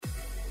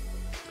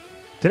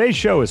Today's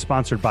show is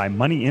sponsored by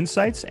Money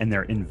Insights and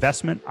their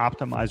investment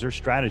optimizer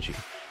strategy.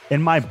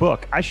 In my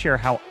book, I share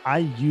how I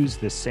use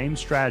this same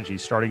strategy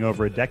starting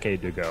over a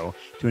decade ago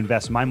to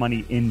invest my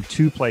money in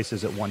two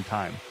places at one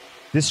time.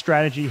 This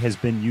strategy has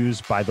been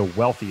used by the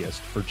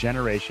wealthiest for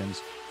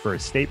generations for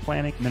estate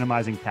planning,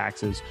 minimizing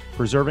taxes,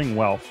 preserving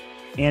wealth,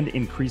 and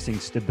increasing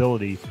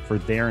stability for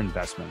their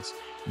investments.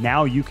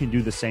 Now you can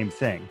do the same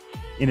thing.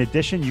 In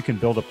addition, you can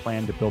build a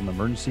plan to build an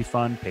emergency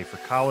fund, pay for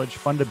college,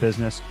 fund a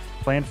business,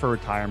 plan for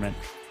retirement,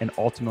 and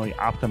ultimately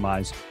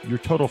optimize your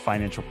total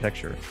financial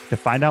picture. To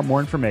find out more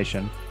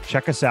information,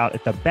 check us out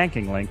at the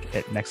banking link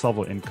at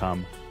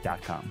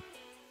nextlevelincome.com.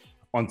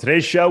 On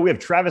today's show, we have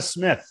Travis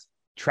Smith.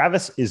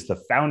 Travis is the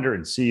founder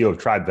and CEO of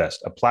Tribevest,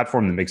 a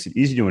platform that makes it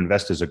easy to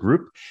invest as a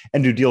group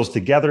and do deals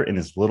together in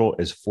as little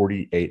as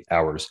 48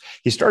 hours.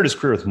 He started his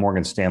career with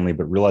Morgan Stanley,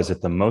 but realized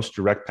that the most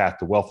direct path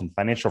to wealth and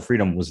financial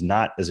freedom was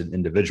not as an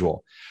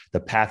individual.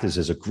 The path is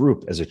as a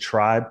group, as a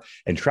tribe.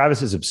 And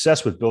Travis is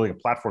obsessed with building a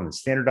platform that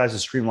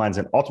standardizes, streamlines,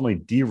 and ultimately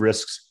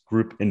de-risks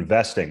group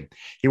investing.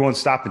 He won't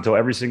stop until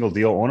every single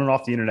deal on and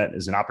off the internet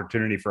is an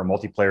opportunity for a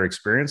multiplayer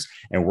experience.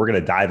 And we're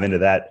going to dive into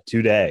that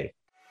today.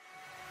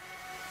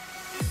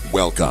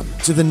 Welcome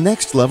to the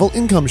Next Level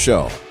Income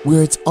Show,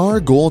 where it's our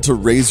goal to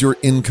raise your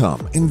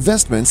income,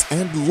 investments,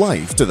 and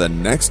life to the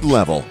next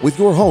level with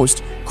your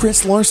host,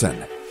 Chris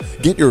Larson.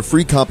 Get your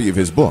free copy of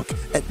his book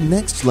at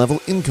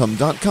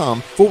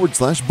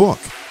nextlevelincome.com/book.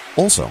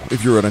 Also,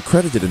 if you're an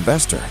accredited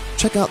investor,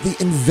 check out the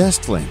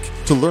Invest link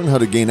to learn how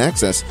to gain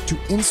access to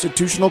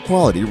institutional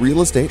quality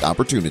real estate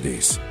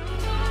opportunities.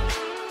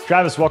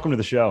 Travis, welcome to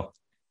the show.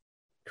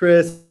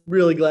 Chris,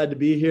 really glad to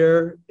be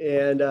here.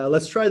 And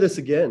let's try this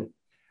again.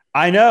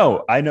 I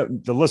know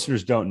the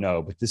listeners don't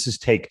know, but this is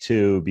take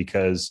two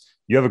because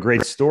you have a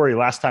great story.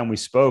 Last time we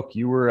spoke,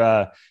 you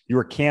were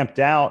camped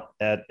out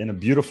in a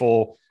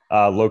beautiful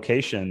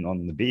location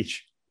on the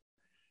beach.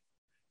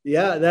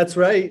 Yeah, that's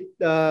right.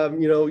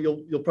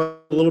 You'll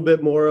probably a little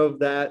bit more of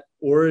that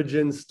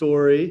origin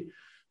story,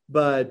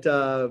 but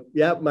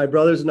my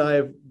brothers and I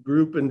have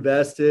group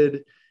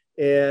invested,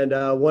 and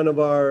one of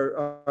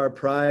our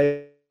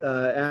prime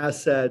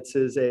assets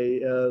is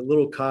a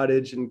little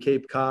cottage in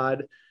Cape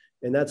Cod.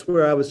 And that's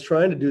where I was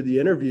trying to do the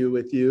interview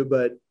with you,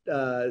 but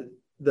the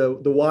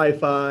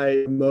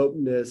Wi-Fi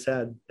remoteness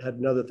had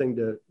another thing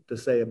to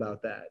say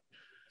about that.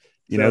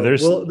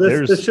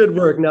 This should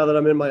work now that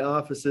I'm in my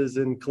offices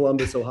in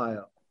Columbus,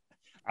 Ohio.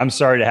 I'm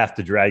sorry to have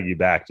to drag you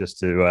back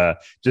just to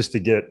get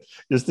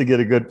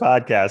a good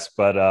podcast,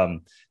 but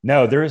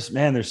no,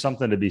 there's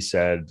something to be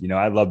said.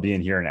 I love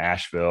being here in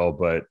Asheville,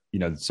 but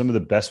some of the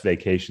best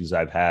vacations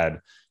I've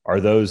had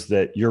are those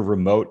that you're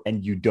remote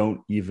and you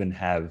don't even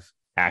have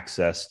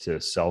access to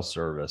cell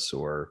service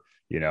or,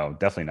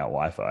 definitely not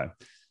Wi-Fi.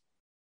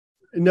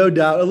 No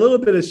doubt. A little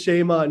bit of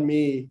shame on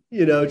me,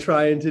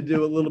 trying to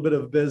do a little bit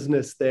of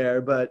business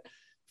there, but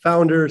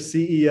founder,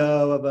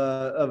 CEO of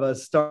a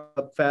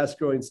startup, fast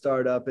growing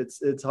startup,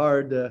 it's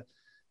hard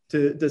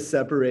to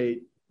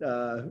separate,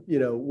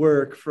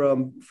 work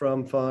from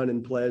fun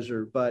and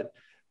pleasure, but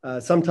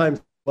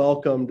sometimes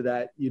welcomed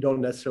that you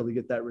don't necessarily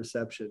get that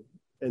reception.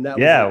 And that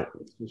was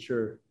for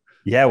sure.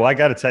 Yeah, well, I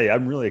got to tell you,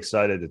 I'm really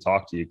excited to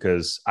talk to you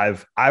because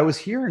I was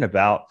hearing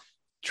about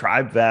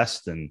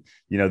Tribevest and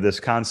this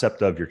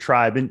concept of your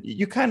tribe, and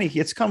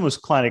it's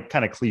almost kind of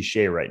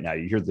cliche right now.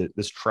 You hear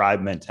this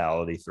tribe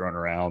mentality thrown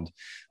around.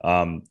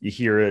 You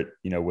hear it,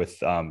 with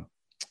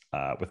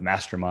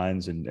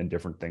masterminds and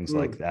different things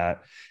like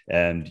that.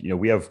 And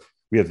we have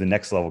the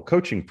Next Level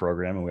coaching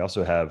program, and we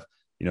also have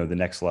the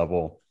Next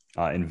Level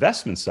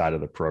investment side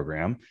of the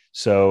program.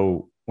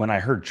 So when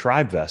I heard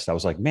Tribevest, I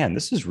was like, man,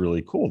 this is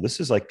really cool. This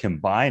is like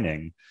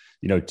combining,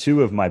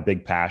 two of my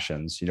big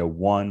passions.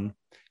 One,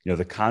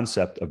 the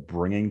concept of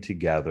bringing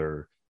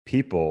together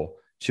people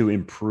to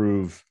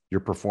improve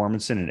your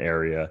performance in an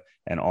area,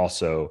 and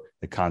also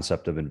the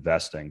concept of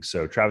investing.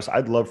 So Travis,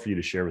 I'd love for you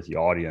to share with the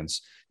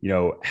audience,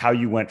 how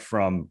you went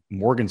from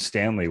Morgan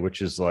Stanley,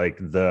 which is like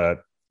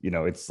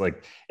it's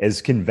like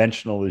as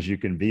conventional as you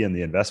can be in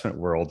the investment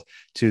world,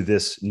 to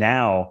this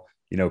now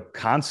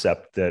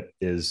concept that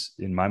is,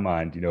 in my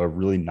mind, a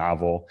really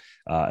novel,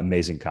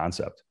 amazing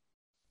concept.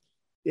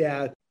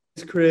 Yeah,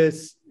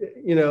 Chris,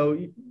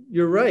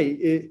 you're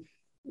right.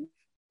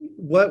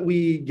 What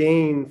we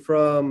gain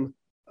from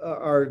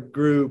our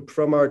group,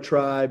 from our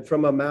tribe,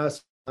 from a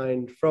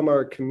mastermind, from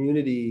our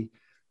community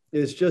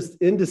is just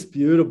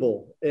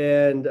indisputable.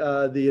 And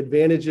the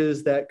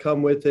advantages that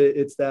come with it,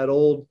 it's that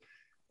old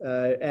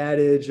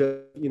adage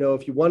of,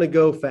 if you want to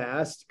go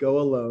fast, go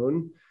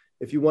alone.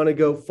 If you want to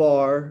go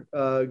far,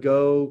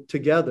 go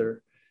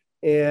together.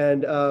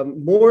 And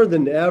more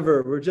than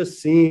ever, we're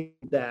just seeing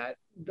that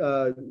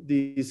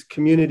these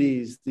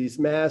communities, these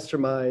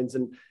masterminds,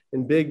 and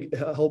big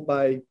help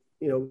by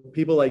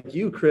people like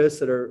you, Chris,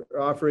 that are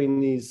offering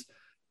these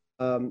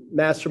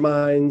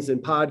masterminds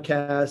and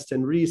podcasts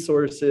and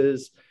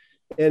resources.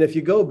 And if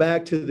you go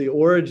back to the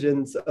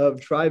origins of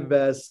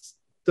Tribevest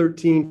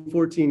 13,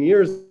 14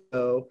 years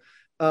ago,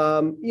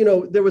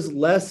 there was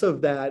less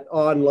of that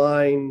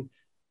online.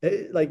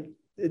 Like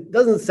it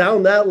doesn't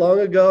sound that long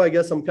ago. I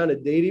guess I'm kind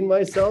of dating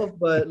myself,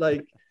 but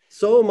like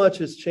so much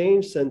has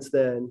changed since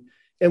then.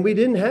 And we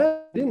didn't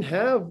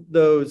have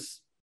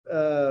those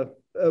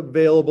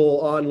available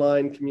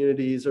online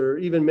communities or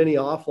even many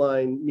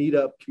offline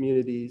meetup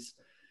communities.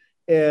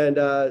 And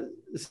my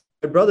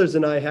brothers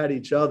and I had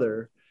each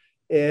other,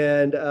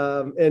 and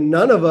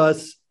none of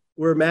us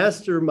were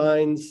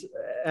masterminds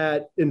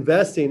at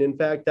investing. In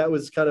fact, that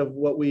was kind of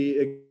what we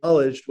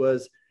acknowledged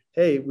was,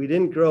 hey, we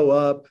didn't grow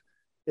up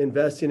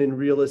investing in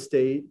real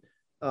estate.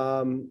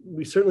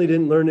 We certainly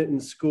didn't learn it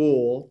in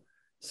school.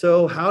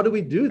 So how do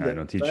we do that? I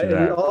don't teach you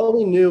that. All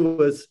we knew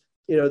was,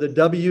 the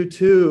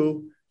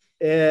W-2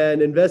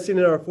 and investing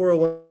in our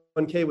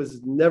 401k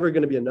was never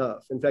going to be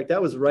enough. In fact,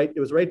 that was right. It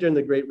was right during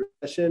the Great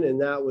Recession.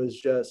 And that was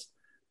just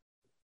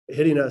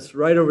hitting us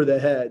right over the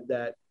head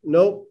that,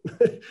 nope,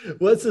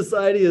 what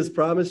society has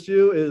promised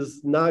you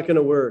is not going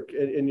to work.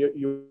 And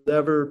you'll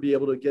never be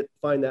able to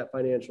find that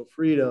financial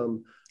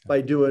freedom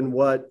by doing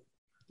what,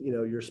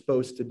 you're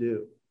supposed to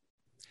do.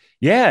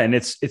 Yeah. And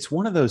it's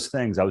one of those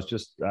things. I was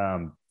just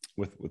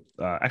with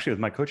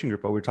my coaching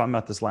group, we were talking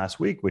about this last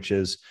week, which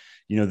is,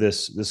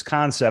 this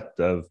concept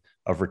of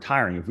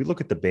retiring. If we look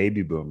at the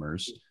baby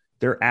boomers,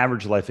 their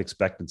average life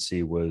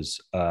expectancy was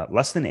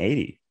less than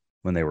 80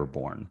 when they were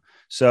born.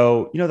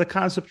 So, the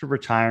concept of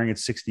retiring at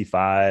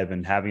 65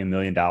 and having $1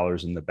 million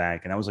in the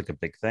bank, and that was like a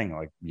big thing,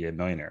 like be a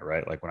millionaire,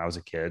 right? Like when I was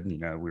a kid,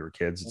 we were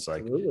kids, it's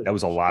Absolutely. Like, that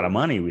was a lot of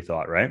money, we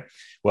thought, right?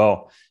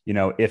 Well,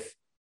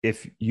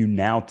 if you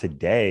now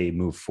today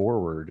move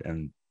forward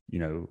and,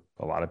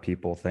 a lot of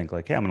people think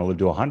like, hey, I'm going to live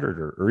to 100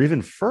 or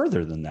even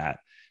further than that.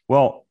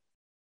 Well,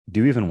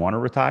 do you even want to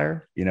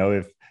retire?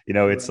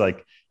 It's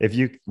like, if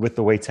you, with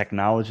the way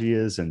technology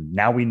is, and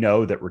now we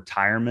know that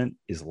retirement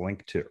is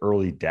linked to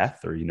early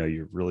death, or,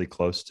 you're really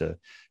close to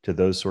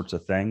those sorts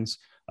of things.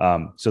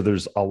 So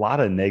there's a lot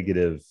of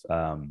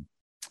negativity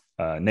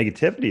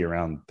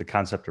around the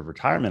concept of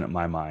retirement in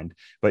my mind,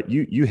 but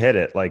you hit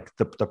it. Like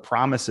the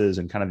promises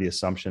and kind of the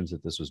assumptions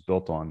that this was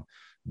built on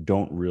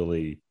don't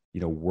really,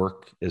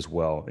 work as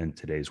well in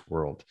today's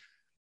world.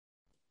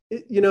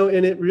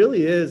 And it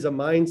really is a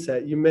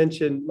mindset. You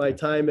mentioned my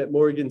time at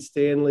Morgan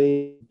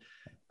Stanley,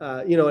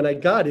 and I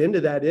got into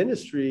that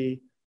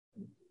industry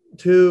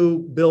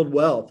to build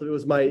wealth. It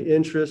was my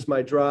interest,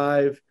 my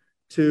drive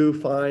to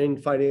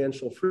find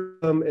financial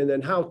freedom. And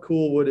then how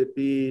cool would it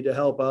be to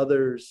help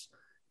others,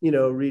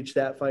 reach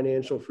that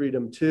financial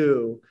freedom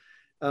too.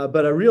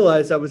 But I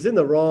realized I was in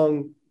the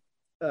wrong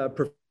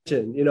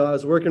profession. I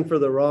was working for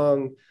the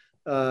wrong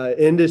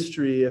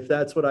industry, if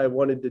that's what I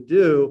wanted to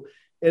do.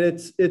 And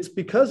it's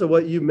because of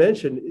what you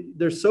mentioned.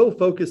 They're so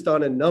focused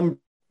on a number,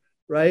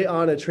 right?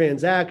 On a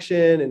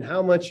transaction and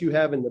how much you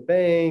have in the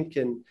bank.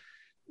 And,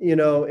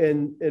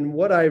 and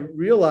what I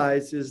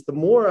realized is the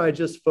more I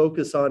just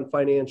focus on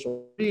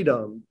financial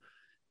freedom,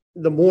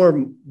 the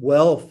more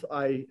wealth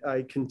I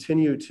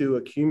continue to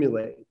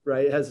accumulate,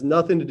 right? It has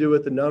nothing to do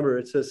with the number.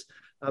 It's just,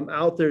 I'm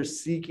out there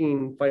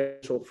seeking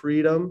financial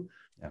freedom.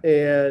 Yeah.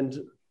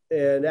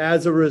 And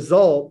as a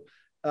result,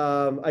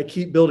 I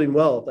keep building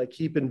wealth. I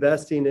keep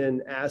investing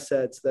in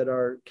assets that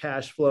are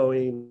cash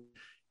flowing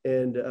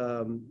and,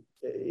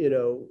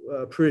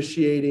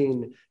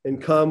 appreciating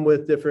and come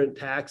with different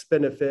tax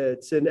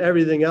benefits and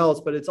everything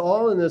else. But it's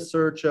all in the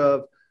search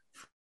of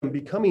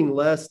becoming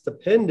less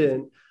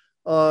dependent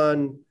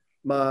on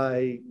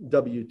my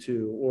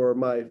W-2 or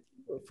my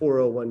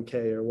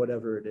 401k or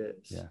whatever it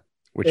is. Yeah.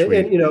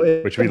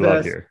 Which we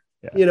love here.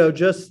 Yeah.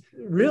 Just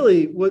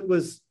really what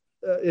was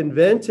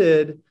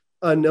invented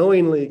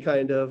unknowingly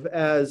kind of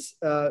as,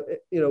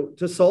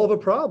 to solve a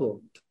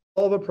problem.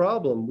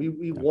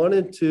 We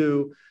wanted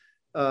to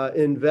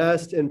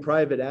invest in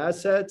private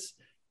assets.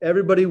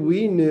 Everybody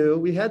we knew,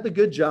 we had the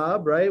good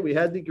job, right? We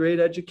had the great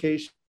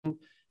education.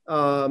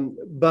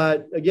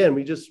 But again,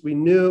 we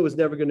knew it was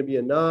never going to be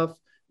enough.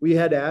 We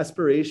had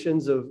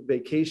aspirations of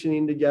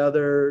vacationing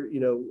together,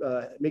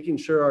 making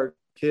sure our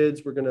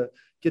kids were going to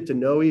get to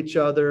know each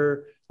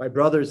other. My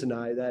brothers and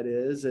I, that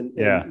is, and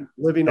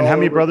living. And how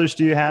many brothers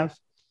do you have?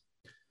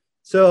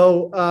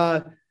 So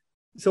I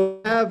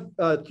have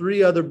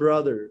 3 other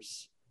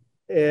brothers.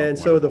 And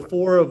so the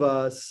 4 of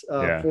us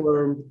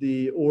formed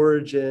the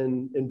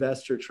Origin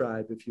Investor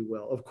Tribe, if you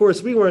will. Of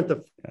course, we weren't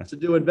the first to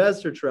do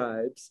investor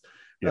tribes.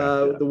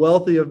 The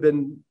wealthy have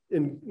been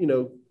in,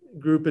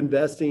 group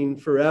investing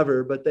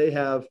forever, but they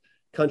have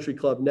country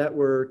club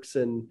networks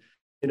and,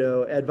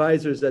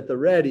 advisors at the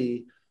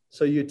ready.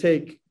 So you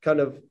take kind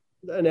of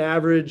an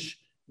average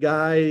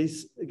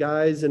guys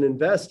and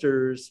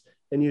investors,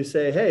 and you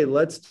say, hey,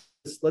 let's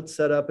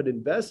set up an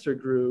investor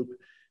group.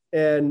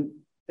 And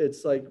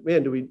it's like,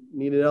 man, do we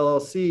need an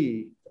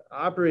LLC,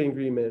 operating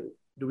agreement?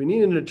 Do we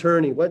need an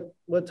attorney? What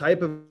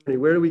type of attorney?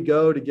 Where do we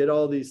go to get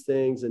all these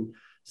things? And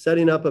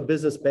setting up a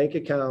business bank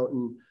account,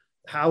 and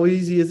how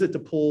easy is it to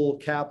pull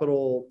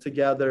capital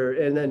together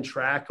and then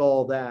track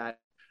all that,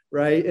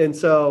 right? And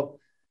so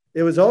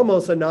it was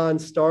almost a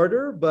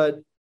non-starter, but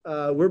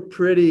we're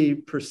pretty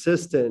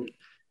persistent.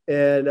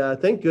 And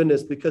thank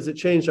goodness, because it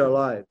changed our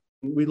life.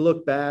 We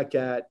look back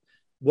at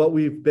what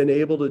we've been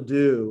able to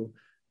do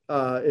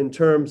in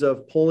terms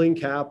of pulling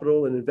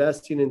capital and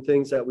investing in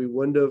things that we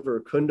wouldn't have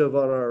or couldn't have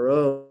on our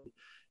own.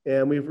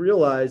 And we've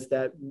realized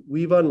that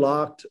we've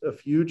unlocked a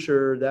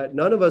future that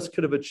none of us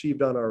could have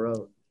achieved on our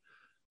own.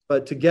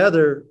 But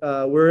together,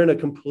 we're in a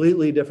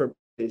completely different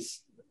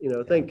place.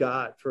 Thank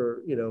God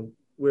for,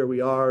 where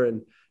we are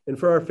and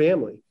for our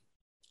family.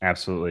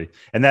 Absolutely.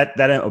 And that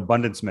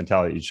abundance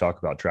mentality you talk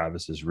about,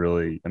 Travis, is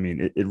really,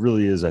 it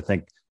really is, I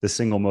think, the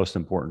single most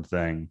important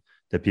thing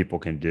that people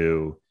can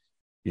do,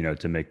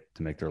 to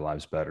make their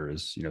lives better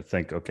is,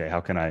 think, okay, how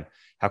can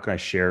I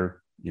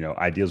share,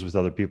 ideas with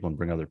other people and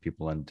bring other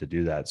people in to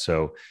do that.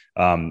 So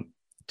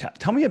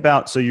tell me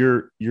about, so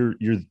you're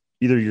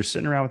either you're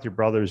sitting around with your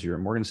brothers, you're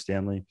at Morgan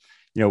Stanley,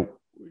 do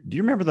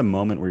you remember the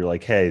moment where you're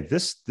like, hey,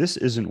 this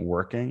isn't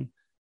working?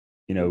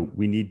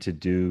 We need to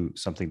do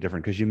something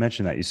different. Cause you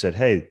mentioned that you said,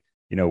 hey,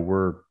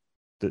 we're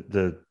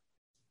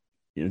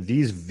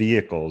these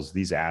vehicles,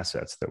 these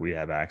assets that we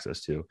have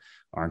access to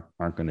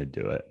aren't going to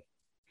do it.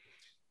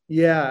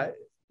 Yeah,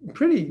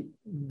 pretty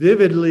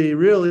vividly,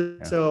 really.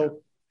 Yeah.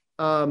 So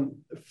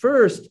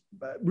first,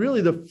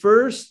 really the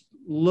first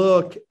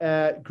look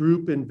at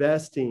group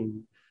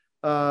investing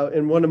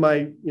and one of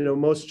my,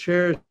 most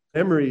cherished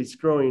memories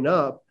growing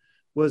up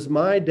was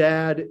my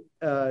dad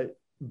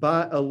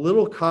bought a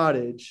little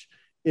cottage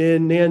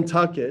in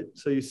Nantucket.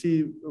 So you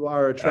see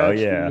our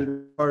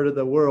attraction part of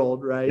the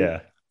world, right?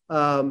 Yeah.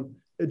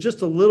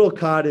 Just a little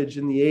cottage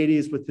in the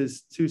 80s with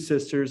his two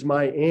sisters,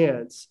 my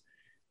aunts.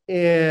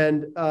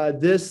 And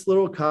this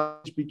little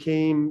cottage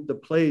became the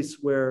place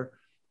where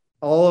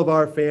all of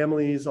our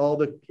families, all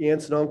the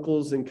aunts and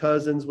uncles and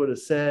cousins would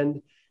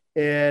ascend.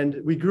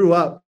 And we grew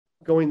up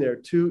going there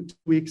 2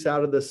 weeks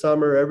out of the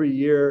summer every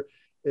year.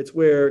 It's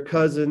where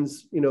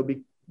cousins,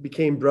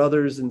 became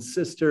brothers and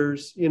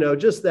sisters,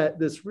 just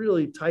this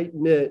really tight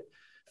knit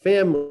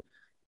family.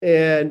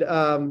 And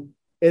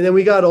then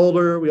we got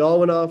older, we all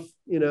went off,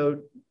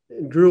 and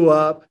grew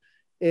up.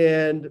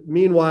 And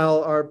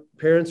meanwhile, our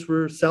parents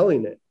were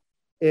selling it.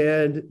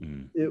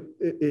 And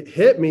it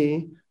hit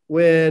me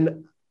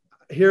when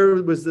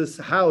here was this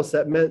house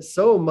that meant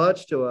so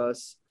much to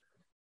us.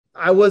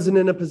 I wasn't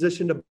in a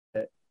position to buy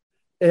it.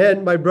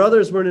 And my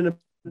brothers weren't in a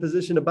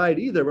position to buy it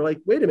either. We're like,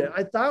 wait a minute,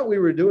 I thought we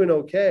were doing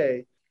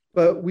okay,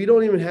 but we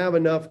don't even have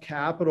enough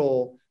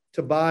capital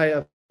to buy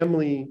a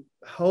family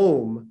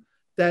home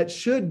that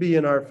should be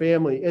in our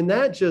family. And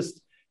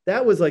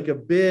that was like a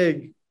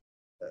big,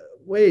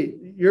 wait,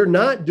 you're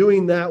not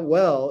doing that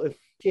well if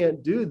you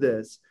can't do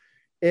this.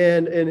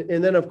 And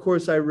then, of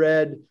course, I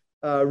read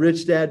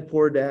Rich Dad,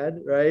 Poor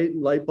Dad, right?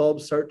 Light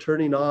bulbs start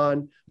turning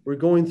on. We're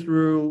going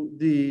through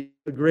the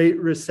Great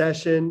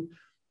Recession.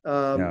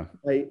 My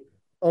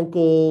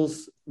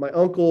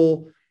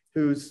uncle,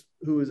 who's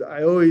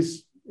I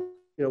always,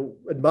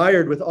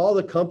 admired with all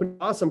the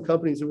awesome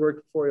companies he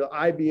worked for,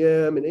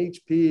 IBM and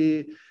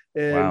HP.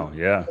 And, wow,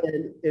 yeah.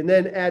 And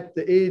then at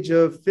the age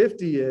of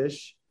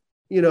 50-ish,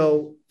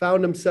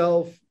 found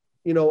himself,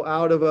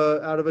 out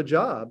of a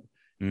job.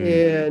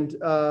 And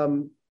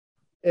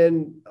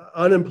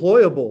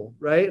unemployable,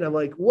 right? And I'm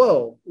like,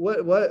 whoa,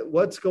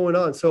 what's going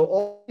on? So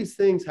all these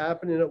things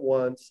happening at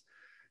once.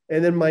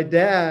 And then my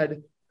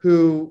dad,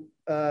 who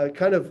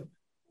kind of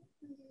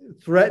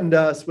threatened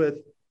us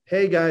with,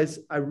 hey guys,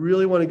 I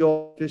really want to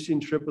go on a fishing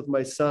trip with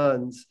my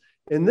sons.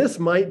 And this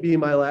might be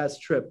my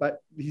last trip, but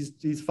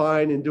he's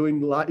fine and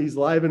he's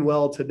live and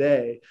well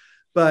today.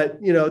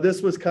 But,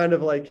 this was kind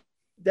of like,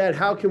 Dad,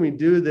 how can we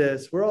do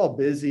this? We're all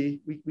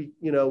busy. We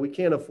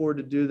can't afford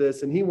to do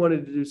this. And he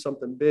wanted to do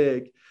something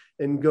big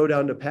and go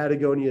down to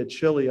Patagonia,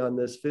 Chile on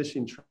this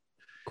fishing trip.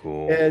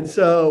 Cool. And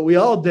so we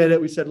all did it.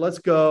 We said, let's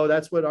go.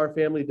 That's what our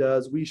family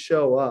does. We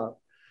show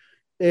up.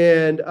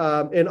 And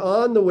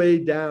on the way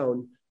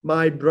down,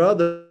 my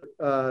brother,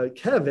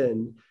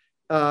 Kevin,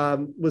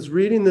 was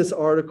reading this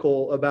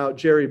article about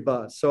Jerry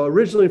Buss. So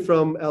originally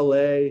from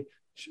LA,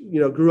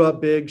 grew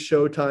up big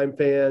Showtime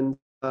fan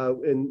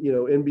in,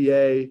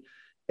 NBA.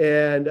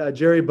 And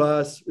Jerry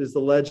Buss is the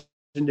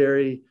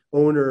legendary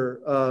owner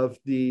of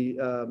the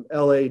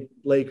LA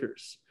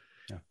Lakers.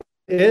 Yeah.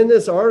 In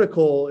this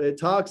article, it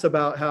talks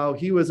about how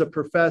he was a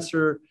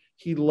professor.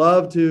 He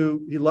loved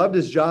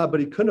his job, but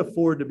he couldn't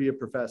afford to be a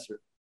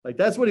professor. Like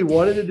that's what he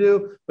wanted to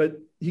do, but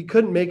he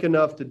couldn't make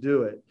enough to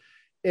do it.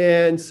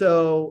 And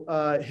so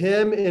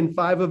him and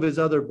 5 of his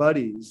other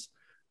buddies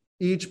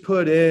each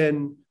put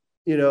in,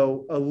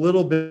 a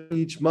little bit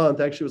each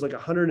month. Actually, it was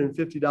like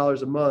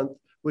 $150 a month,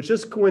 which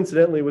just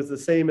coincidentally was the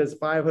same as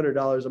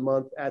 $500 a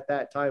month at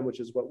that time, which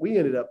is what we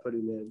ended up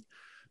putting in.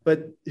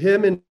 But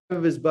him and 5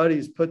 of his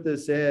buddies put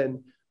this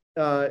in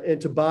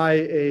and to buy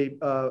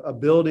a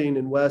building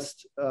in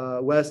West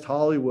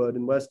Hollywood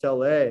in West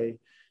LA.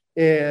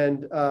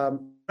 And the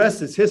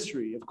rest is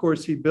history. Of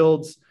course, he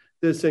builds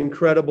this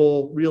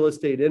incredible real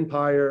estate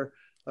empire,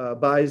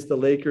 buys the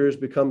Lakers,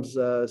 becomes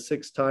a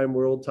 6-time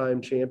world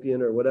time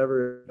champion or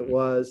whatever it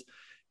was.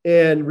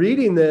 And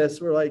reading this,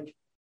 we're like,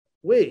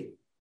 wait,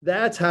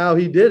 that's how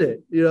he did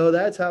it.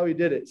 That's how he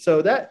did it.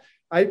 So that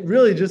I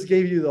really just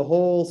gave you the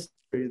whole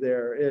story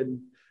there.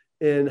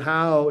 and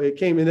how it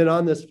came. And then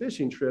on this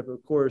fishing trip,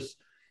 of course,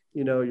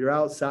 you're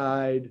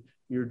outside,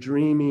 you're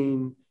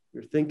dreaming,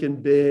 you're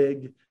thinking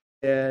big.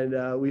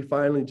 And we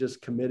finally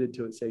just committed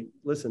to it. Say,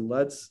 listen,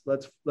 let's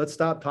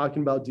stop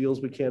talking about deals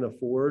we can't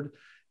afford,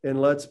 and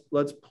let's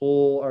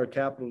pull our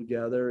capital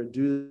together and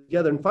do it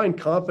together and find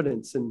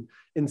confidence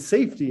in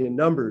safety in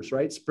numbers,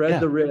 right? Spread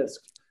the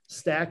risk,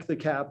 stack the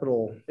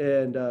capital,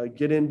 and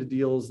get into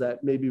deals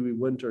that maybe we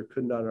wouldn't or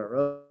couldn't on our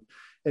own.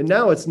 And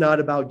now it's not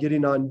about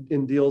getting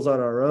in deals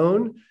on our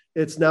own.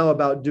 It's now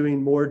about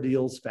doing more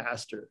deals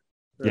faster,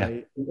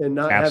 right? And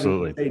not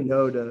having to say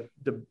no to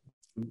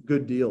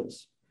good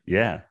deals.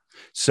 Yeah.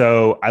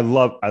 So I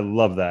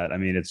love that. I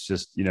mean, it's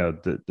just,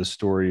 the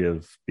story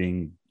of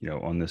being,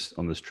 on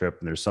this trip,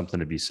 and there's something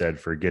to be said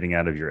for getting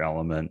out of your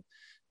element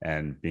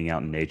and being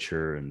out in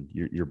nature and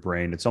your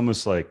brain. It's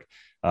almost like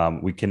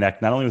we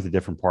connect not only with a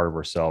different part of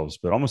ourselves,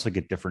 but almost like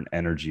a different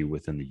energy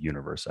within the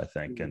universe, I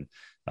think. And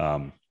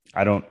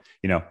I don't,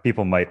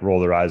 people might roll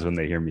their eyes when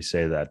they hear me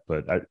say that,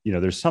 but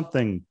there's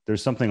something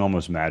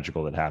almost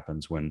magical that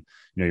happens when,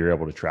 you're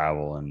able to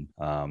travel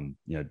and,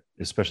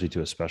 especially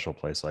to a special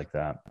place like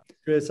that.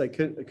 Chris, I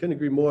couldn't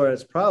agree more.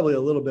 It's probably a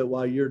little bit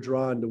why you're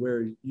drawn to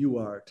where you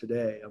are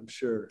today, I'm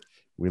sure.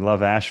 We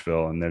love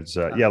Asheville, and there's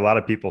a lot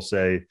of people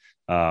say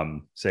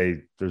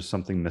there's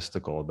something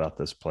mystical about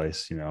this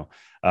place,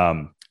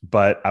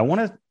 but I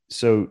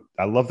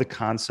love the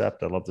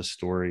concept. I love the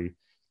story.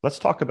 Let's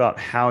talk about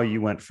how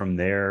you went from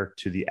there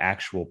to the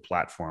actual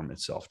platform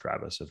itself,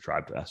 Travis, of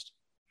Tribevest.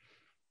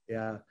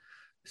 Yeah.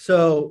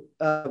 So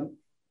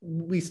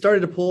we started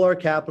to pull our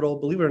capital,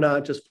 believe it or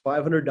not, just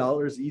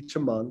 $500 each a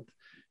month.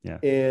 Yeah.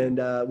 And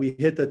we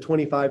hit the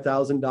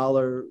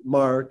 $25,000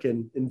 mark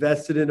and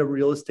invested in a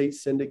real estate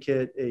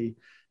syndicate, a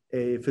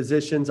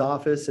physician's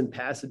office in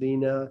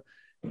Pasadena.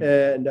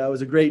 And it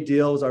was a great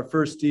deal. It was our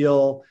first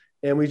deal.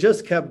 And we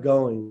just kept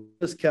going.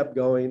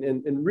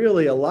 And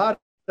really a lot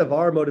of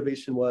our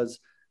motivation was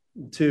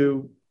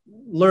to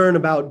learn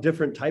about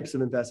different types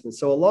of investments.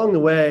 So along the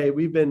way,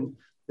 we've been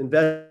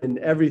investing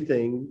in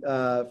everything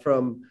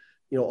from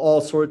all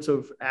sorts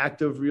of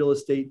active real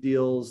estate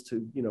deals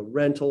to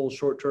rentals,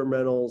 short-term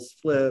rentals,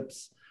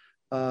 flips,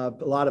 a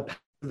lot of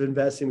passive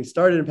investing. We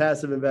started in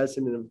passive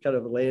investing and have kind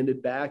of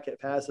landed back at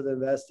passive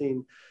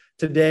investing.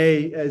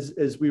 Today,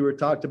 as we were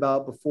talked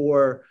about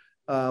before,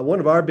 one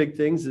of our big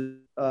things is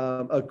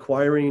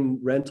acquiring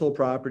rental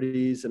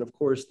properties. And of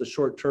course, the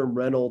short-term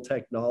rental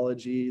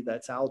technology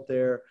that's out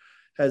there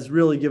has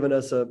really given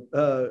us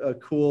a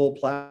cool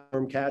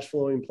platform, cash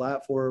flowing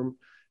platform,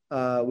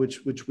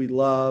 which we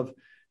love.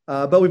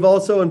 But we've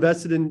also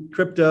invested in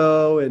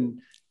crypto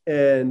and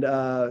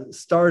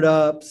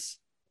startups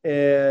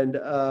and,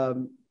 a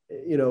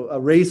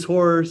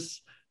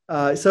racehorse.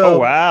 Oh,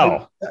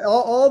 wow.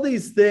 All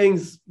these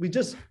things, we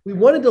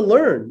wanted to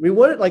learn. We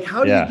wanted,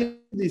 how do you get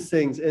these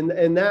things?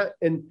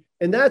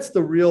 And that's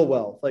the real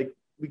wealth. Like,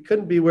 we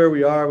couldn't be where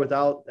we are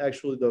without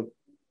actually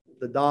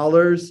the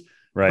dollars.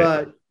 Right.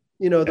 But,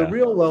 the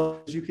real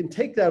wealth is you can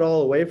take that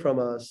all away from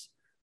us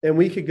and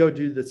we could go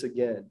do this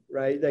again.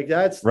 Right. Like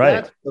that's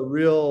the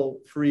real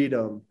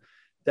freedom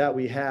that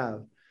we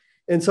have.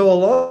 And so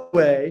along the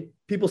way,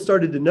 people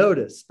started to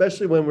notice,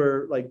 especially when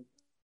we're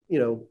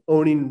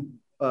owning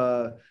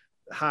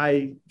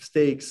high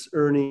stakes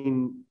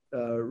earning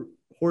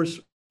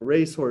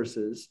race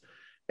horses.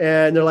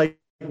 And they're like,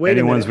 wait a minute.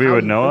 Any ones we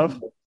would know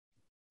of?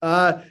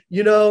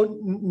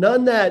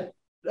 None that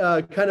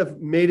kind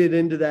of made it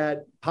into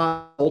that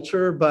pop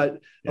culture, but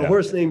a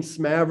horse named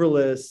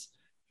Smaverless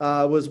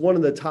was one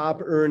of the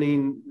top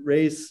earning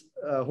race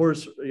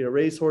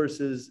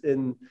horses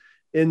in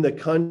the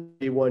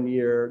country one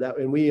year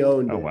and we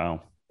owned it. Oh,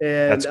 wow.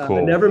 And that's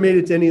cool. Never made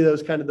it to any of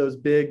those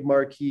big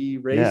marquee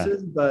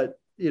races, but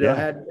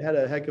had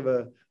a heck of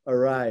a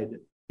ride.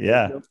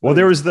 Yeah. Well,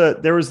 there was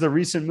the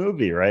recent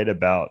movie, right,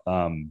 about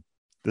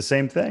the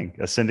same thing,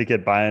 a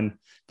syndicate buying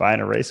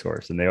a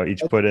racehorse, and they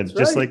each put in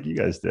just like you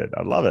guys did.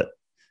 I love it.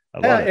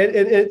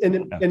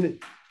 And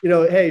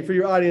hey, for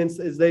your audience,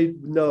 as they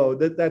know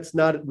that's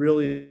not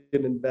really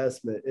an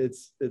investment.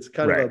 It's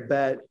kind of a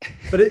bet,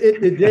 but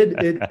it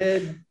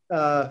did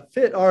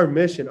fit our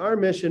mission. Our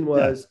mission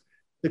was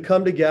to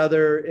come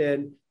together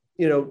and,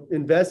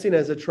 investing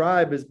as a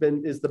tribe is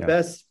the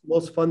best,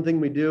 most fun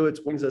thing we do.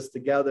 It brings us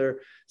together.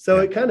 So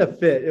it kind of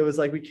fit. It was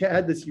like, we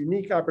had this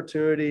unique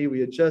opportunity. We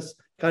had just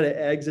kind of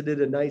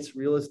exited a nice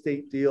real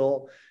estate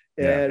deal.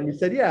 And we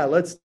said,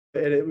 let's,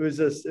 and it was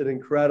just an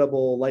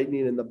incredible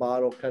lightning in the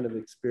bottle kind of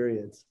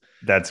experience.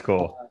 That's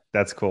cool.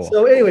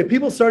 So anyway,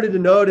 people started to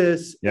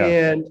notice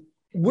and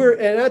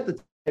at the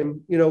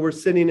time, we're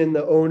sitting in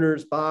the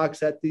owner's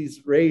box at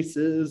these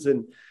races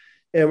and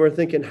we're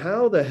thinking,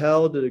 how the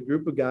hell did a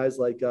group of guys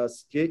like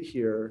us get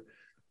here?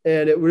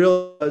 And it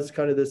really was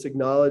kind of this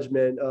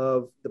acknowledgement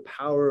of the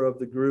power of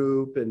the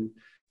group and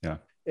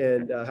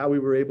how we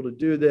were able to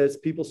do this.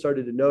 People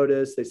started to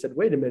notice. They said,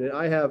 wait a minute,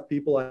 I have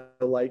people I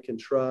like and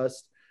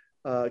trust.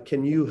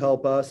 Can you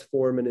help us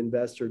form an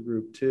investor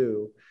group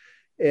too?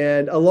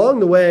 And along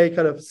the way,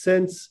 kind of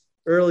since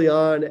early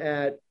on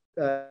at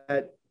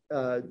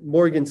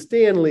Morgan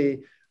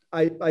Stanley,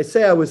 I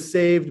say I was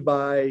saved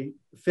by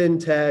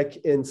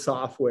fintech and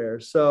software.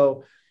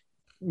 So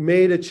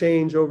made a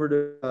change over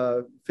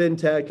to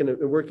fintech and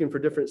working for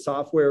different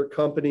software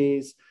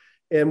companies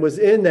and was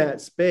in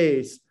that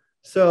space.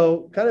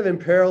 So kind of in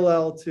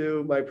parallel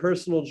to my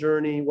personal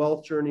journey,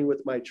 wealth journey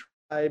with my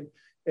tribe,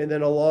 and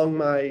then along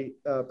my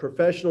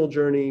professional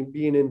journey,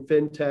 being in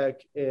fintech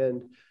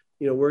and,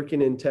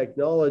 working in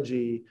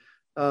technology,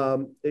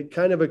 it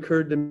kind of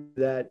occurred to me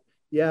that,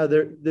 yeah,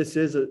 this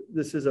is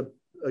a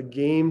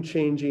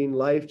game-changing,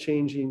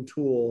 life-changing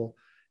tool.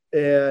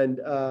 And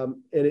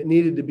it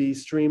needed to be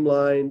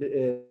streamlined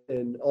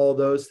and all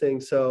those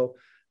things. So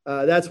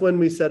that's when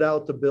we set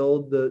out to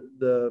build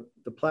the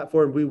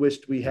platform we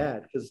wished we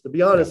had. Because to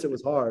be honest, it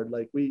was hard.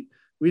 Like we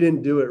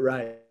didn't do it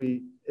right.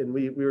 We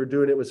were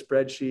doing it with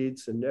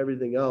spreadsheets and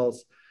everything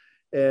else.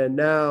 And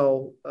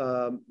now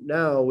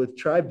with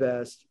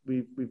Tribevest,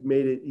 we've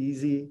made it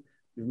easy.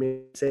 We've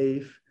made it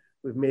safe.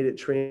 We've made it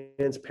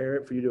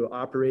transparent for you to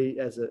operate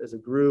as a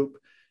group.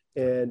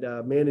 And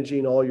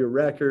managing all your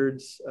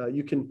records.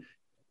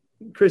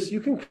 Chris, you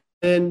can come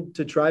in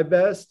to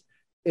Tribevest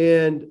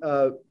and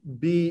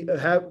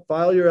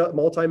file your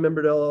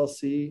multi-membered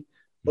LLC,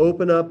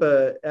 open up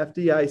a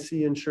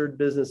FDIC insured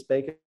business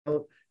bank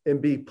account, and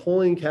be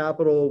pulling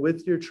capital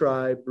with your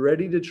tribe,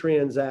 ready to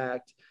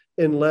transact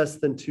in less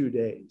than 2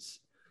 days.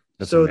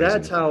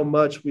 That's how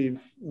much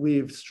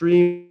we've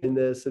streamed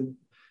this. And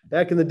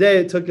back in the day,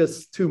 it took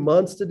us 2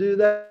 months to do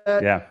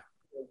that. Yeah.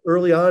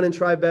 Early on in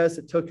Tribevest,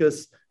 it took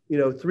us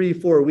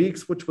 3-4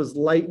 weeks, which was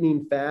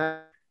lightning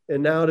fast.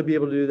 And now to be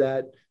able to do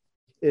that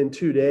in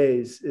 2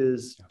 days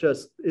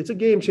it's a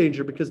game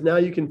changer, because now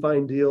you can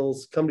find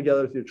deals, come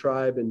together with your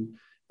tribe and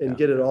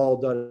get it all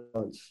done at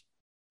once.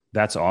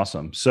 That's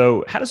awesome.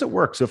 So how does it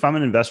work? So if I'm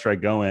an investor, I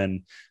go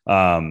in,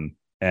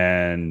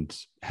 and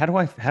how do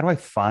I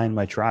find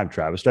my tribe,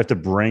 Travis? Do I have to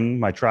bring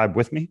my tribe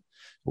with me?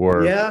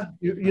 Or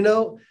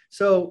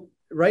so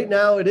right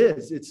now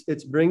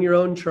it's bring your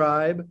own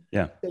tribe.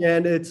 Yeah.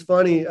 And it's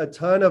funny, a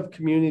ton of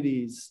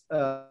communities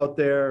out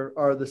there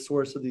are the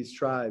source of these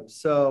tribes.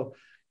 So,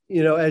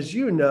 as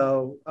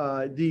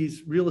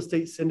these real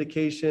estate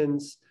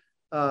syndications,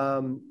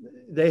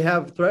 they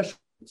have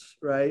thresholds,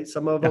 right?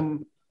 Some of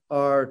them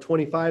are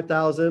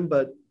 25,000,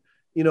 but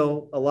a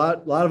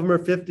lot of them are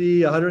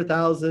 50,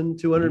 100,000,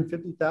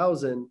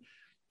 250,000.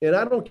 And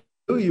I don't care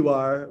who you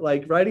are,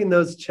 like writing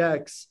those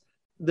checks,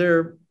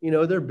 they're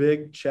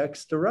big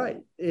checks to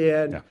write.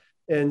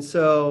 And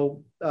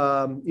so,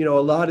 a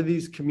lot of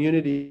these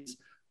communities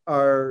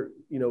are,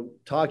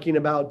 talking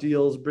about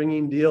deals,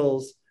 bringing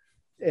deals,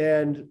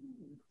 and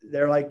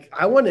they're like,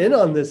 I want in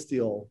on this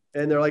deal.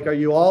 And they're like, are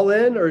you all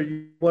in, or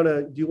do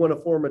you want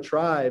to form a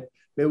tribe?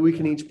 Maybe we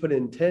can each put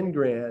in 10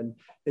 grand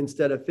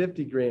instead of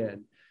 50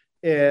 grand.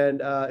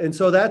 And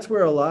so that's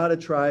where a lot of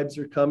tribes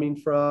are coming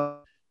from.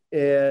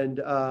 And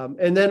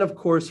then of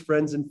course,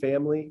 friends and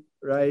family,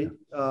 right?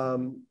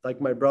 Like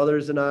my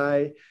brothers and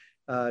I,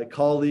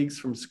 colleagues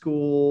from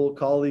school,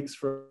 colleagues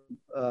from,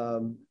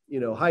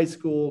 high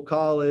school,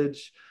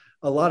 college.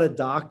 A lot of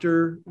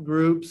doctor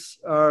groups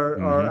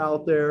are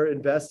out there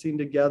investing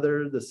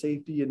together, the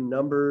safety in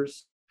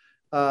numbers.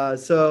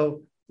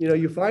 So,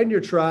 you find your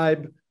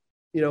tribe,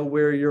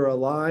 where you're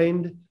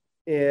aligned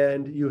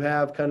and you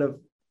have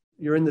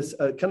you're in this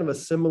kind of a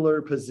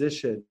similar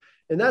position.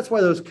 And that's why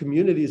those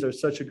communities are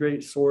such a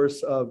great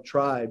source of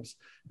tribes,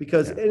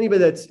 because anybody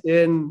that's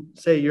in,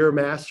 say, your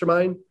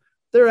mastermind,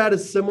 they're at a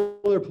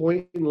similar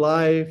point in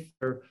life.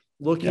 They're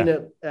looking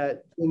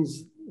at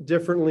things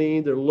differently.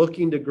 They're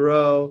looking to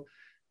grow,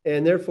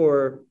 and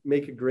therefore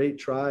make a great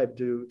tribe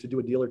to do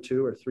a deal or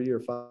 2 or 3 or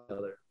 5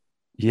 together.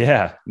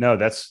 Yeah, no,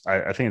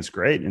 I think it's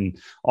great. And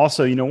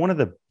also, one of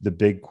the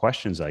big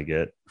questions I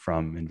get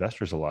from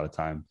investors a lot of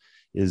time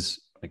is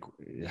like,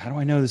 how do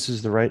I know this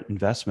is the right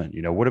investment?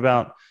 What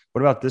about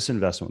this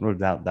investment? What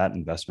about that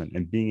investment?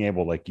 And being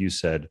able, like you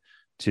said,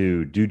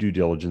 to do due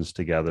diligence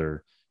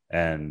together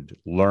and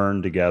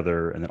learn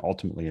together and then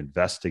ultimately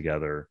invest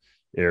together.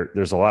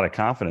 There's a lot of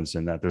confidence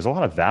in that. There's a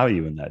lot of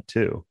value in that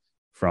too,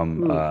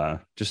 from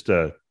just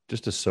a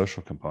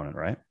social component,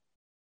 right?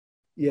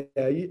 Yeah,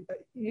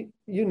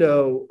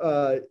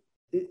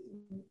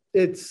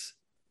 it's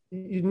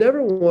you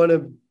never want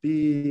to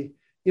be.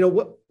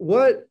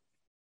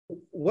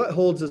 What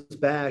holds us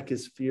back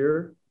is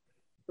fear,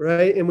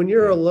 right? And when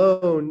you're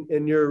alone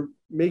and you're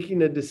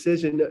making a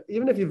decision,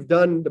 even if you've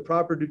done the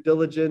proper due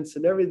diligence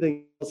and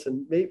everything else,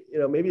 and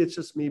maybe it's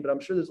just me, but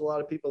I'm sure there's a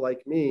lot of people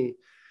like me,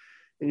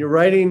 and you're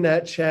writing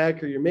that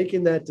check or you're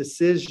making that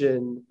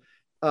decision,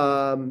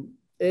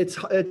 it's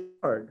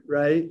hard,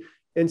 right?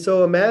 And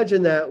so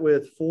imagine that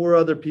with 4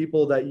 other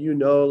people that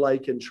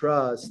like, and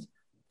trust.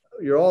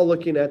 You're all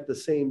looking at the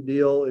same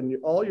deal, and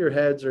all your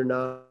heads are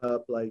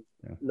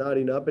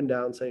nodding up and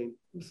down saying,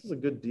 this is a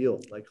good deal.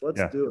 Like,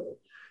 let's do it.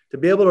 To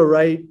be able to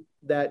write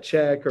that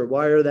check or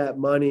wire that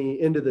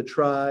money into the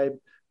tribe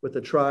with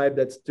the tribe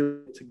that's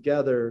doing it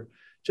together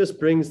just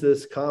brings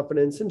this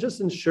confidence and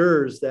just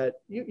ensures that,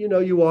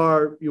 you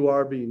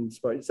are being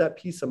smart. It's that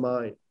peace of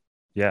mind.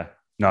 Yeah.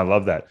 No, I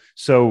love that.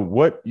 So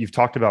what you've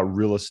talked about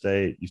real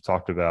estate, you've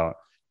talked about,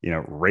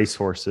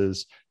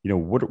 racehorses,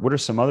 what are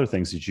some other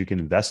things that you can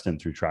invest in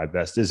through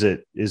Tribevest?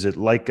 Is it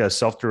like a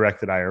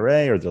self-directed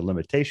IRA, or the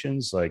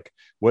limitations? Like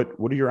what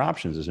are your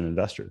options as an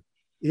investor?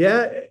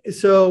 Yeah.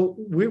 So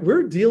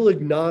we're deal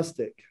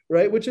agnostic,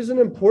 right? Which is an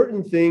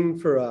important thing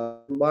for us.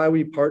 Why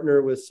we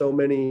partner with so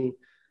many,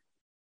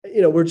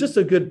 we're just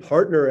a good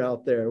partner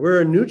out there.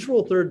 We're a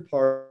neutral third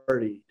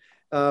party.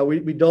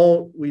 We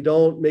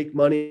don't make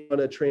money on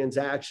a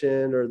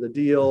transaction or the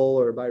deal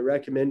or by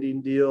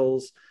recommending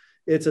deals.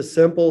 It's a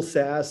simple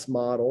SaaS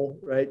model,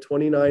 right?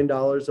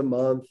 $29 a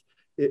month,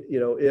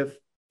 if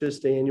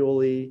just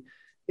annually,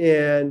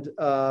 and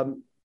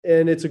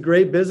it's a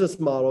great business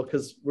model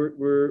because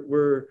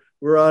we're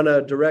on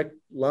a direct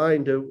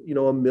line to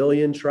a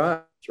million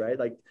tribes, right?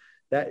 Like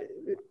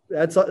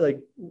that's like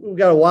we've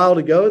got a while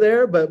to go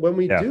there, but when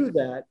we do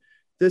that,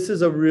 this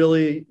is a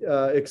really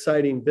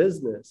exciting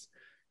business.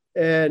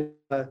 And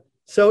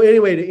so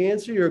anyway, to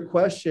answer your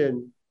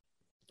question,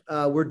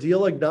 we're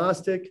deal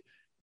agnostic,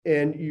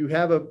 and you've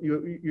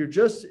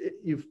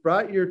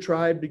brought your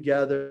tribe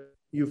together.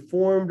 You've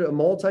formed a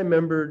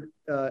multi-membered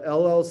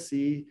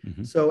LLC.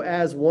 Mm-hmm. So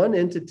as one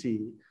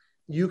entity,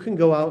 you can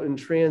go out and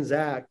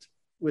transact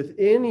with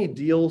any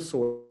deal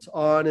source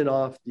on and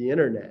off the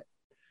internet,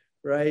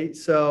 right?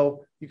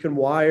 So you can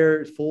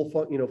wire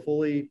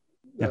fully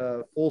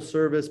full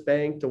service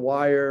bank to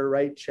wire,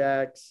 write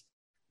checks,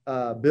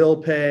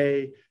 bill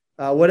pay,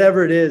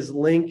 whatever it is,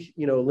 link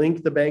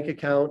the bank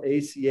account,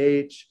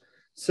 ACH.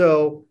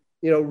 So,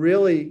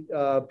 really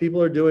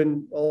people are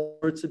doing all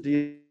sorts of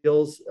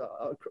deals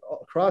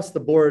across the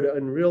board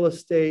in real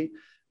estate.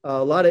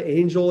 A lot of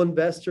angel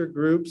investor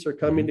groups are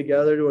coming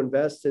together to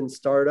invest in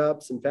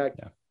startups. In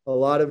fact, a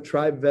lot of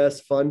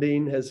Tribevest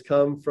funding has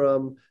come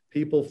from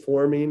people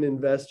forming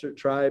investor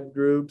tribe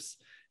groups.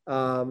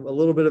 A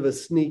little bit of a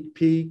sneak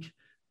peek.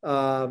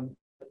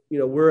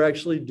 We're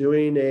actually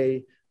doing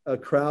a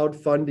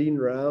crowdfunding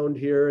round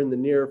here in the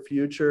near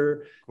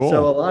future. Cool.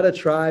 So a lot of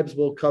tribes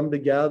will come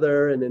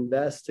together and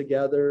invest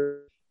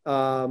together,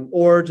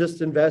 or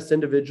just invest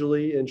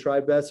individually in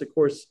Tribevest. Of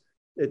course,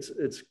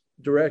 it's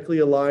directly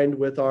aligned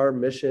with our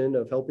mission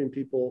of helping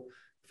people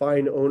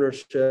find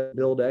ownership,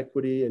 build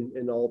equity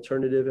in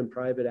alternative and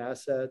private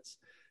assets.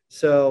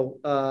 So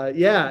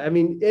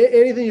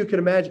anything you can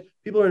imagine.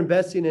 People are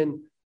investing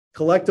in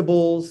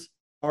collectibles.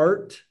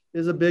 Art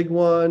is a big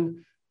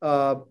one.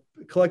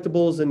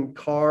 Collectibles in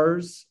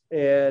cars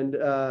and,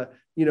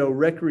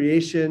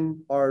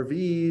 recreation,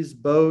 RVs,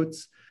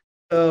 boats.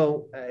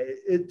 So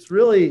it's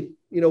really,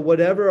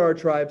 whatever our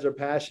tribes are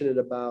passionate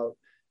about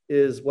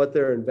is what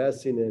they're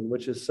investing in,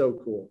 which is so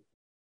cool.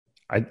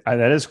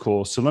 That is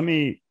cool. So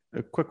a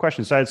quick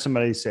question. So I had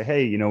somebody say,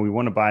 hey, we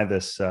want to buy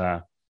this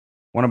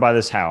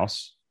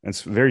house. And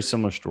it's a very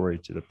similar story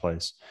to the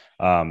place.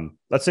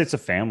 Let's say it's a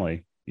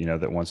family,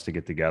 that wants to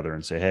get together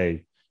and say,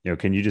 hey,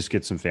 can you just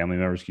get some family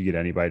members? Can you get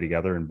anybody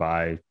together and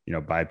buy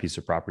a piece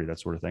of property, that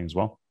sort of thing as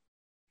well?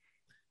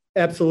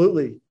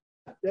 Absolutely.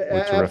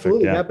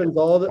 Absolutely. Yeah. It happens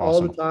all the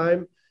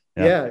time.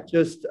 Yeah.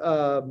 Just,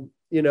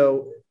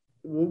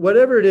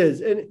 whatever it is.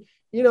 And,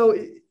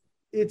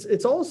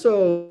 it's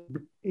also,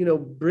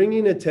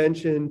 bringing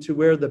attention to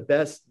where the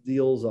best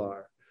deals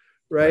are,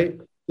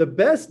 right? The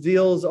best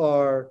deals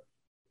are,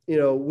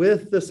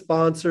 with the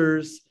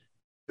sponsors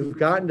who've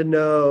gotten to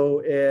know,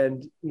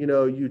 and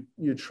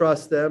you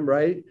trust them,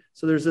 right?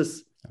 So there's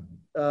this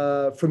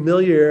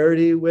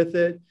familiarity with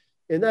it,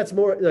 and that's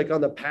more like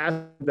on the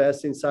passive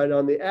investing side.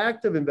 On the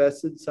active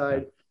invested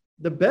side,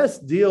 the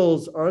best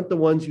deals aren't the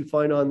ones you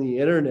find on the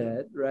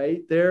internet,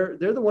 right? They're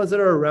the ones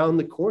that are around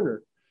the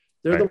corner.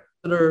 They're the ones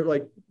that are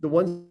like the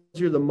ones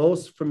you're the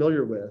most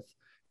familiar with.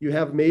 You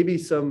have maybe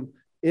some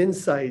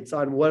insights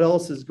on what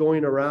else is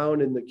going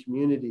around in the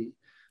community.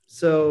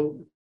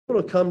 So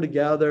people come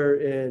together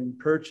and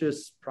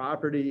purchase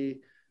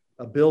property,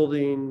 a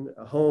building,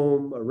 a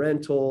home, a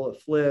rental, a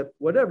flip,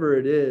 whatever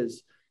it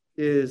is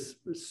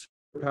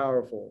super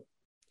powerful.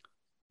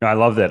 No, I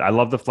love that. I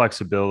love the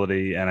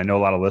flexibility. And I know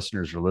a lot of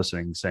listeners are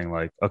listening saying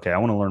like, okay, I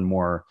want to learn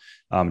more.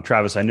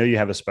 Travis, I know you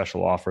have a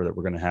special offer that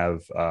we're going to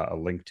have a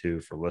link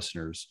to for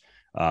listeners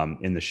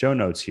in the show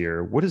notes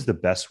here. What is the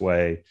best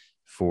way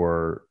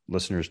for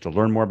listeners to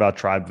learn more about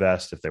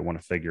Tribevest if they want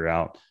to figure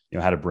out,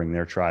 how to bring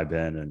their tribe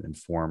in and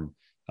form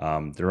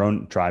their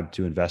own tribe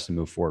to invest and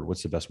move forward?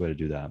 What's the best way to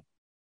do that?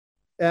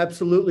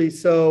 Absolutely.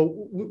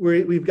 So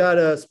we've got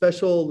a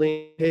special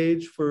link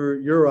page for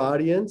your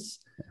audience,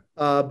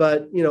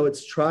 but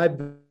it's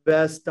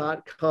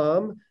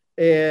tribevest.com.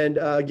 And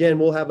again,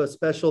 we'll have a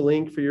special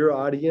link for your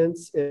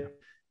audience. And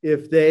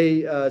if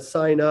they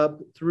sign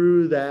up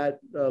through that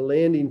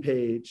landing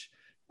page,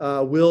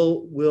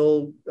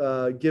 we'll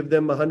give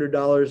them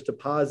 $100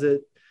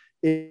 deposit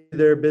in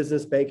their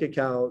business bank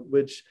account,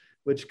 which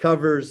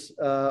covers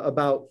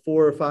about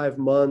 4 or 5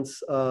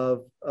 months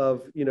of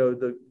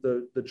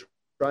the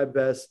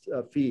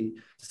Tribevest fee.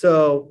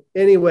 So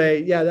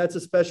anyway, that's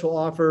a special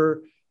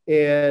offer.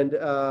 And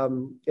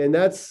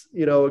that's,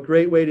 a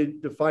great way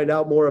to find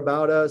out more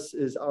about us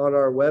is on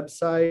our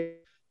website.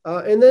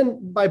 And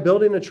then by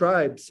building a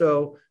tribe.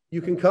 So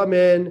you can come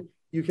in,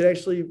 you can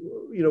actually,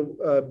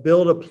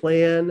 build a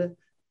plan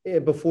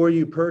before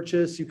you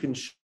purchase. You can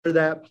share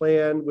that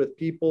plan with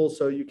people.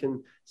 So you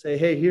can say,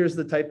 hey, here's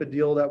the type of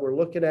deal that we're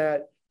looking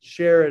at,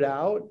 share it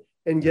out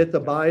and get the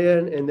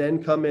buy-in, and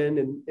then come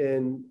in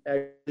and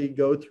actually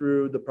go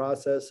through the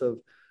process of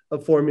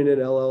forming an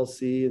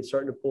LLC and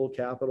starting to pull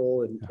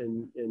capital and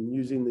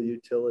using the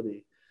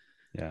utility.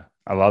 Yeah,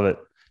 I love it.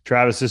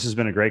 Travis, this has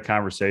been a great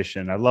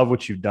conversation. I love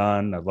what you've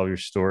done. I love your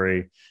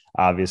story,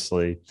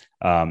 obviously.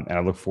 And I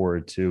look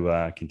forward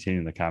to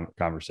continuing the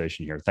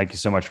conversation here. Thank you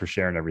so much for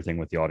sharing everything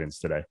with the audience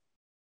today.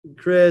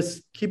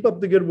 Chris, keep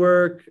up the good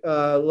work.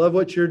 Love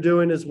what you're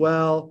doing as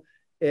well.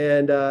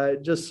 And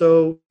just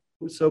so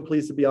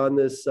pleased to be on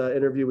this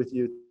interview with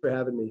you. Thanks for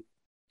having me.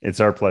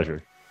 It's our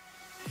pleasure.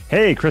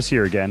 Hey, Chris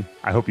here again.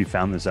 I hope you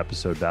found this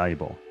episode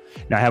valuable.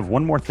 Now, I have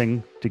one more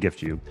thing to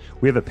gift you.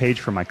 We have a page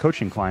for my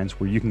coaching clients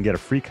where you can get a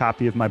free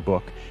copy of my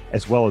book,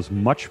 as well as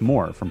much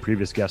more from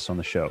previous guests on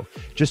the show.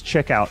 Just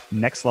check out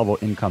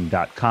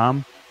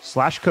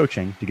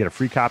nextlevelincome.com/coaching to get a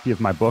free copy of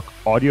my book,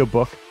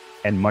 audiobook,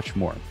 and much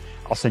more.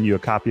 I'll send you a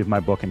copy of my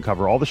book and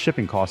cover all the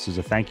shipping costs as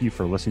a thank you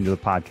for listening to the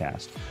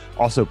podcast.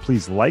 Also,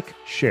 please like,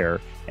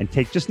 share, and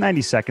take just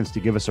 90 seconds to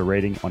give us a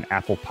rating on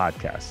Apple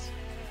Podcasts.